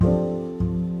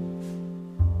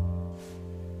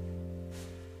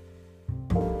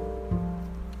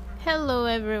Hello,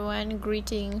 everyone.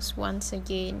 Greetings once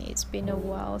again. It's been a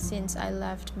while since I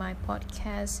left my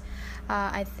podcast.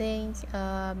 I think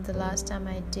the last time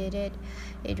I did it,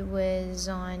 it was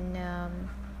on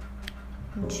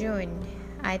June.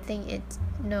 I think it's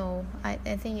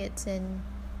in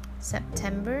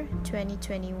September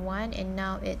 2021, and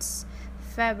now it's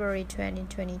February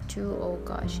 2022. Oh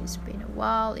gosh, it's been a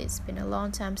while. It's been a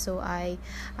long time. So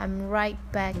I'm right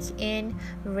back in,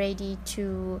 ready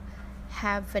to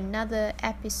have another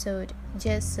episode,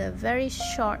 just a very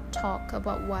short talk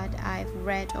about what I've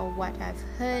read or what I've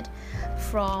heard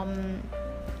from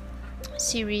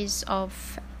series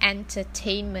of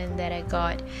entertainment that I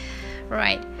got.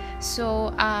 Right,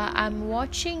 so I'm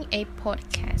watching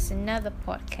another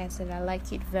podcast that I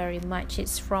like it very much.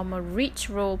 It's from a Rich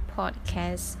Roll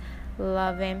podcast.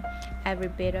 Love him, every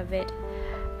bit of it.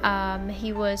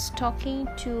 He was talking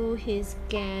to his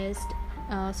guest,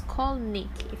 it's called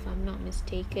Nick, if I'm not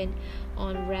mistaken,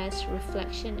 on rest,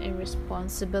 reflection, and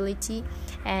responsibility.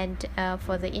 And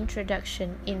for the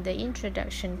introduction, in the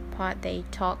introduction part, they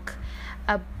talk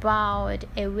about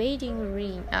a wedding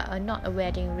ring, not a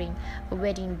wedding ring, a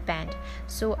wedding band.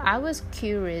 So I was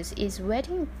curious, is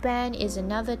wedding band is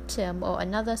another term or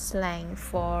another slang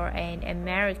for an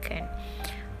American?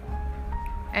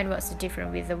 And what's the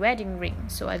difference with the wedding ring?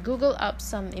 So I googled up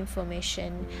some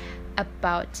information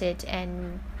about it,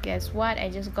 and guess what? I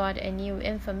just got a new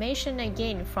information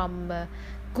again from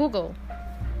Google.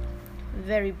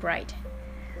 Very bright.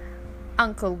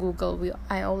 Uncle Google.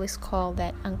 I always call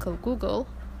that Uncle Google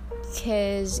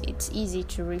because it's easy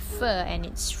to refer and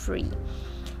it's free.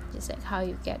 Just like how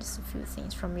you get a few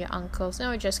things from your uncles.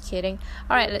 No, just kidding.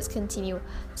 Alright, let's continue.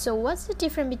 So what's the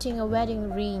difference between a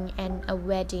wedding ring and a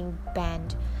wedding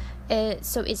band?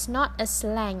 So it's not a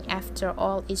slang after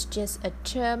all. It's just a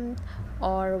term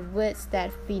or words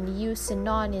that have been used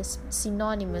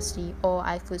synonymously, or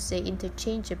I could say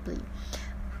interchangeably.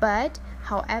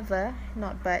 However,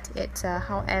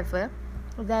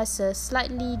 there's a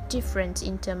slightly different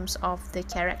in terms of the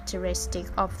characteristic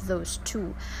of those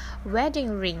two.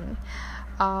 Wedding ring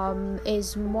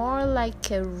is more like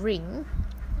a ring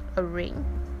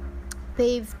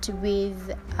paved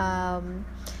with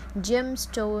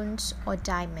gemstones or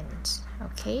diamonds.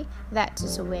 Okay, that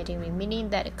is a wedding ring, meaning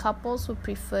that couples who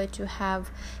prefer to have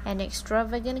an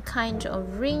extravagant kind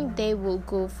of ring, they will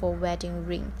go for wedding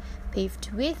ring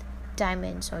paved with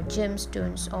diamonds or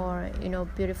gemstones, or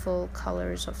beautiful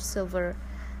colors of silver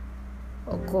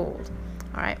or gold.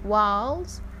 All right,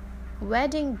 whilst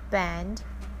wedding band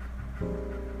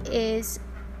is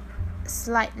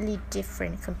slightly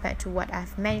different compared to what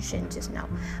I've mentioned just now.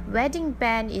 Wedding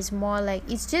band is more like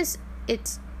it's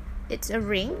a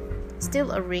ring,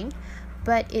 still a ring,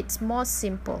 but it's more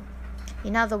simple.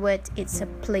 In other words, it's a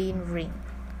plain ring,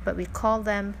 but we call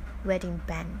them wedding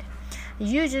band.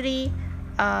 Usually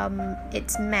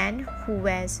it's man who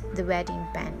wears the wedding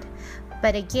band,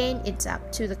 but again, it's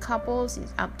up to the couples,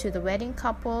 it's up to the wedding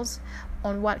couples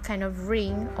on what kind of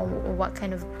ring or what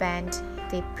kind of band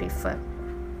they prefer.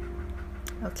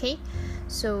 Okay,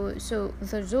 so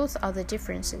those are the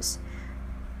differences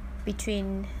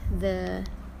between the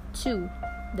two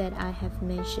that I have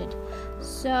mentioned.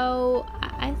 So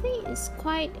I think it's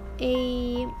quite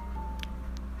a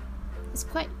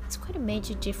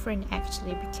major difference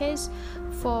actually, because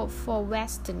for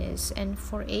Westerners and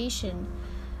for Asian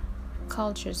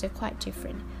cultures, they're quite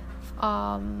different.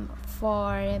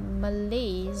 For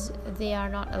Malays, they are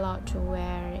not allowed to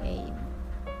wear a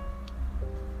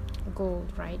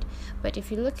gold, right? But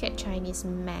if you look at Chinese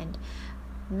men,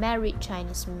 married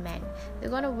Chinese men, they're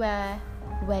gonna wear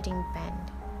wedding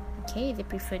band. Okay, they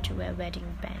prefer to wear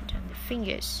wedding band on the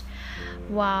fingers,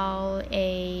 while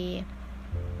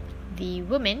the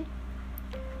woman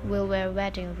will wear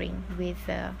a ring with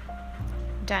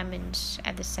diamonds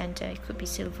at the center. It could be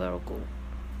silver or gold.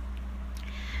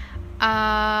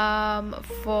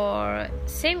 For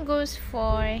same goes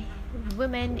for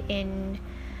women in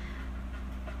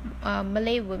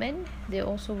Malay women. They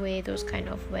also wear those kind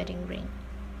of wedding ring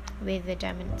with the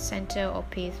diamond center or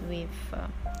paved with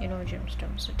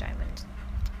gemstones or diamonds.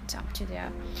 It's up to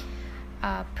their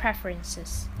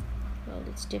preferences. Well,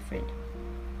 it's different.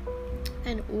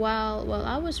 And while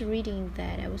I was reading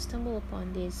that, I was stumbled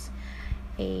upon this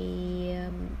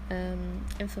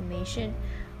information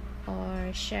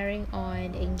or sharing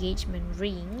on engagement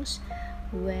rings,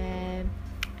 where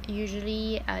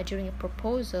usually during a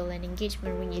proposal, an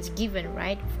engagement ring is given,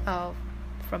 right,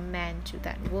 from man to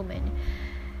that woman.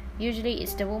 Usually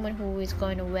it's the woman who is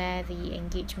going to wear the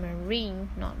engagement ring,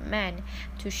 not man,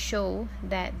 to show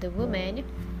that the woman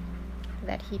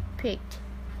that he picked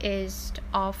is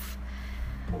of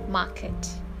market,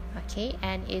 okay,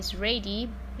 and is ready,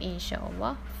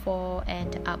 inshallah, for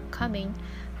an upcoming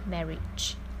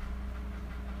marriage.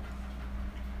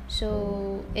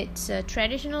 So it's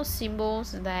traditional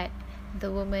symbols that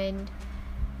the woman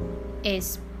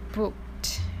is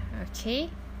booked, okay,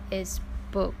 is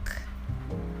booked.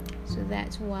 So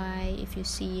that's why if you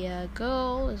see a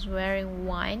girl is wearing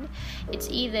one, it's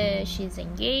either she's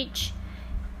engaged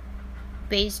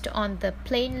based on the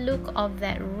plain look of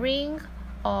that ring,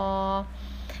 or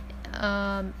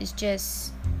it's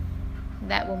just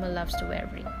that woman loves to wear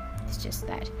a ring. It's just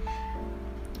that,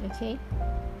 okay.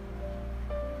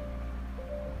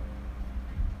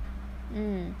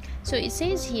 So it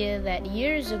says here that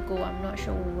years ago, I'm not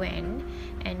sure when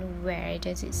and where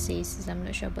does it say, since I'm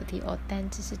not sure about the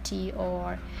authenticity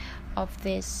or of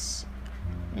this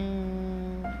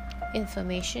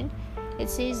information. It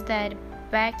says that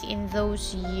back in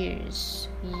those years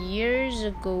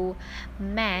ago,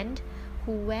 man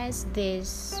who wears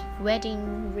this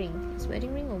wedding ring, is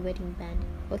wedding ring or wedding band?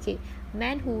 Okay,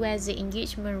 man who wears the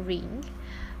engagement ring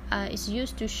is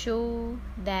used to show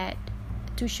their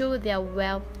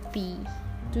wealthy,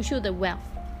 to show the wealth,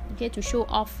 okay, to show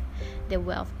off their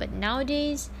wealth. But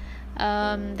nowadays,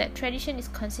 that tradition is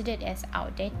considered as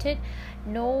outdated.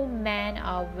 No men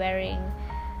are wearing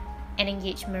an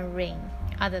engagement ring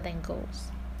other than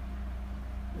girls.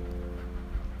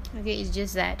 Okay, it's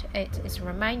just that it's a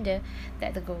reminder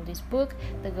that the gold is booked,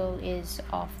 the gold is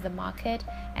off the market,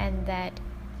 and that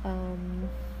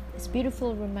it's a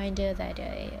beautiful reminder that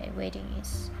a wedding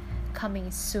is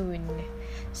coming soon.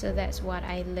 So that's what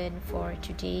I learned for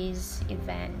today's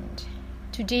event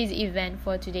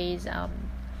for today's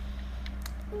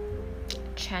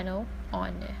channel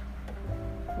on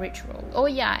ritual. Oh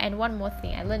yeah, and one more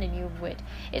thing, I learned a new word.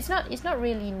 It's not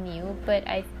really new, but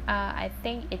I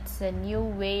think it's a new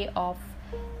way of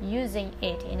using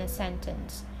it in a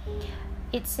sentence.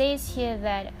 It says here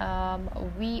that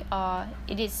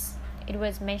it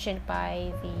was mentioned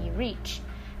by the rich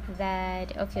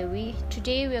that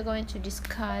today we are going to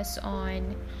discuss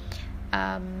on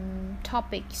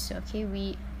topics.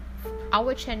 Okay,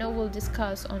 our channel will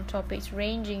discuss on topics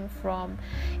ranging from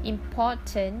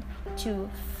important to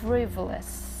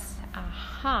frivolous.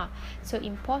 So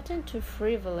important to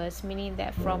frivolous, meaning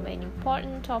that from an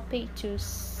important topic to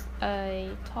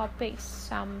a topic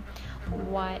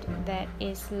somewhat that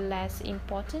is less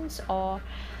important or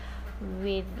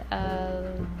with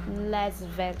less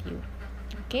value.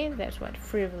 Okay, that's what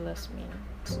frivolous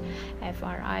means.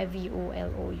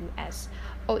 frivolous.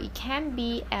 Or it can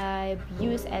be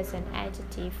used as an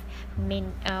adjective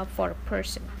for a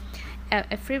person.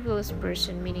 A frivolous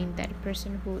person, meaning that a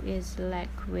person who is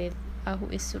who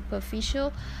is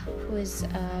superficial, who is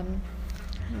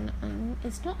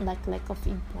it's not like lack of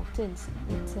importance.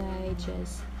 It's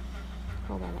just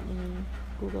hold on. Let me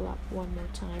Google up one more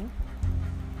time.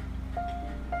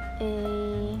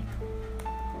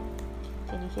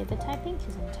 Can you hear the typing?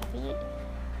 Because I'm typing it.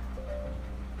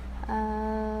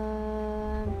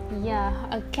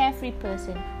 A carefree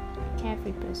person,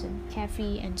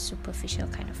 carefree and superficial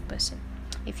kind of person.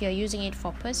 If you're using it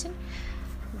for person,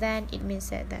 then it means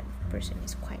that person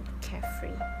is quite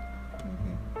carefree.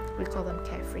 We call them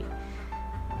carefree.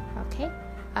 Okay.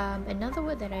 Another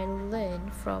word that I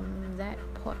learned from that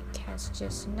podcast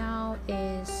just now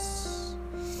is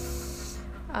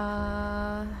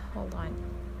hold on.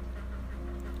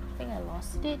 I think I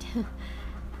lost it.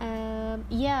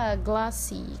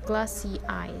 Glassy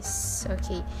eyes.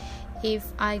 Okay,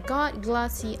 if I got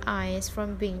glassy eyes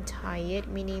from being tired,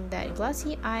 meaning that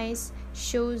glassy eyes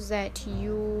shows that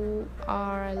you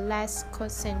are less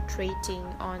concentrating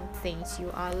on things,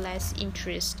 you are less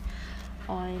interested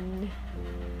on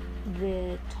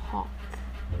the talk.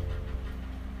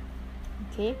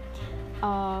 Okay,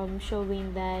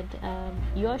 showing that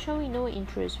you are showing no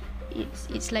interest.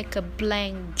 It's like a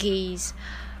blank gaze,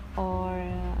 or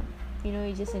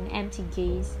it's just an empty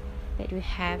gaze that you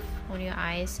have on your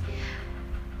eyes.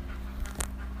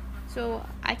 So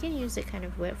I can use that kind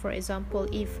of word. For example,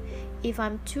 if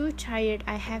I'm too tired,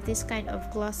 I have this kind of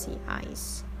glassy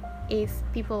eyes. If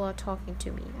people are talking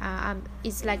to me,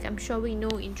 it's like I'm showing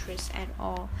no interest at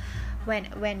all. When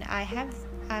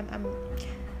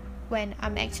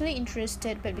I'm actually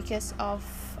interested, but because of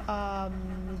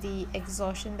the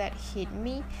exhaustion that hit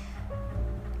me,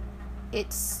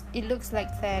 it looks like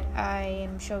that I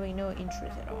am showing no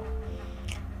interest at all.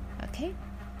 Okay,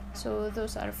 so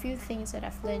those are a few things that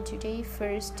I've learned today.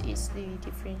 First is the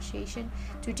differentiation,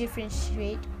 to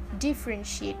differentiate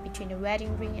between a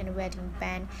wedding ring and a wedding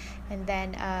band, and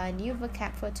then a new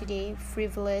vocab for today,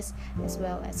 frivolous as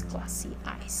well as glassy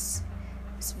eyes.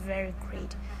 It's very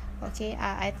great. Okay,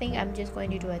 I think I'm just going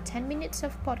to do a 10 minutes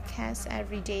of podcast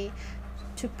every day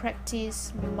to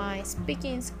practice my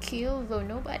speaking skill, though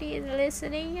nobody is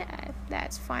listening.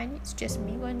 That's fine, it's just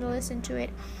me going to listen to it.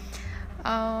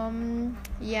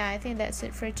 Yeah, I think that's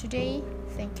it for today.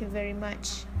 Thank you very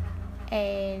much,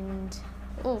 and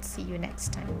we'll see you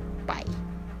next time. Bye.